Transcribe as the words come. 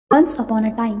Once upon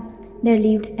a time, there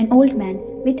lived an old man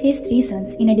with his 3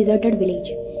 sons in a deserted village.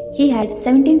 He had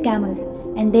 17 camels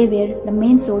and they were the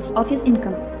main source of his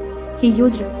income. He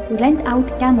used to rent out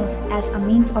camels as a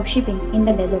means of shipping in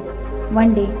the desert.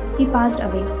 One day, he passed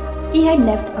away. He had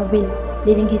left a will,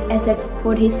 leaving his assets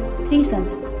for his 3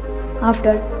 sons.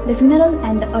 After the funeral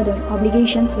and the other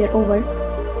obligations were over,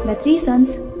 the 3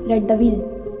 sons read the will,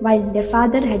 while their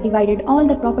father had divided all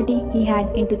the property he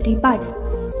had into 3 parts.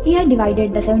 He had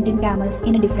divided the 17 camels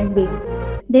in a different way.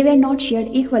 They were not shared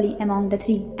equally among the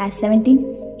 3, as 17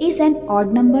 is an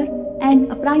odd number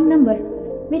and a prime number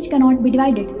which cannot be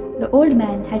divided. The old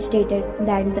man had stated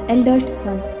that the eldest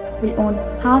son will own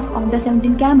half of the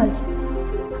 17 camels.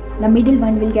 The middle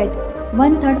one will get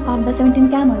 1/3 of the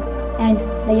 17 camels, and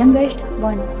the youngest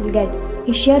one will get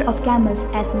his share of camels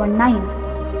as 1/9.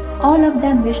 All of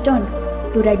them were stunned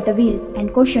to read the will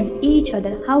and questioned each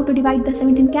other how to divide the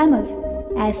 17 camels.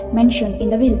 As mentioned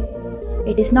in the will,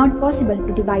 it is not possible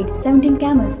to divide 17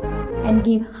 camels and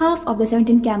give half of the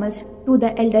 17 camels to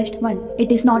the eldest one.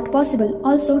 It is not possible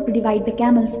also to divide the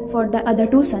camels for the other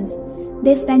 2 sons.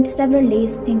 They spent several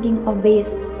days thinking of ways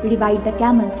to divide the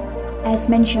camels as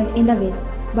mentioned in the will,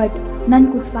 but none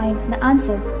could find the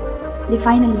answer. They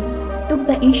finally took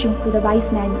the issue to the wise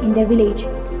man in their village.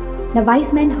 The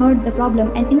wise man heard the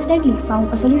problem and instantly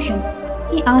found a solution.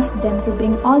 He asked them to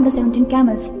bring all the 17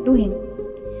 camels to him.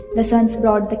 The sons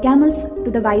brought the camels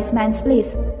to the wise man's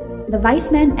place. The wise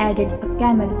man added a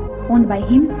camel owned by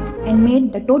him and made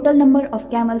the total number of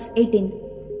camels 18.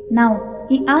 Now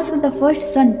he asked the first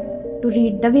son to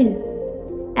read the will.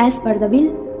 As per the will,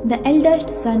 the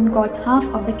eldest son got half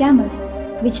of the camels,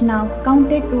 which now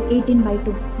counted to 18 by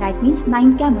 2. That means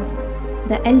 9 camels.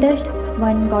 The eldest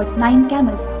one got 9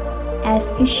 camels as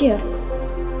his share.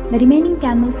 The remaining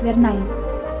camels were 9.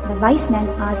 The wise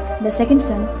man asked the second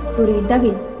son to read the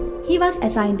will. He was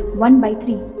assigned 1 by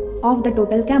 3 of the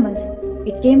total camels.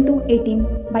 It came to 18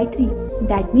 by 3.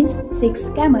 That means 6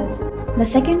 camels. The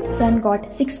second son got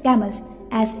 6 camels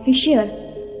as his share.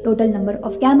 Total number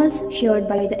of camels shared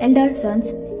by the elder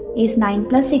sons is 9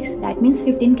 plus 6. That means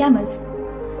 15 camels.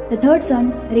 The third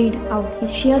son read out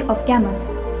his share of camels.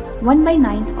 1 by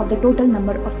 9th of the total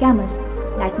number of camels.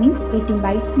 That means 18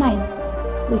 by 9,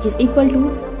 which is equal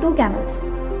to 2 camels.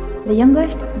 The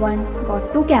youngest one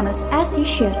got 2 camels as his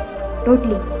share.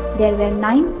 Totally, there were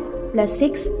 9 plus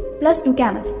 6 plus 2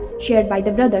 camels shared by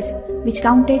the brothers, which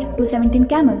counted to 17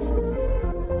 camels.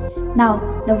 Now,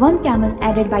 the 1 camel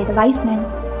added by the wise man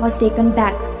was taken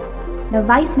back. The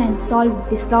wise man solved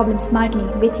this problem smartly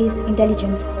with his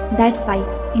intelligence. That's why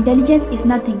intelligence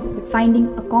is nothing but finding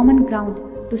a common ground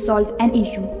to solve an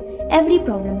issue. Every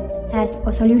problem has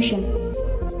a solution.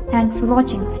 Thanks for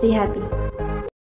watching. Stay happy.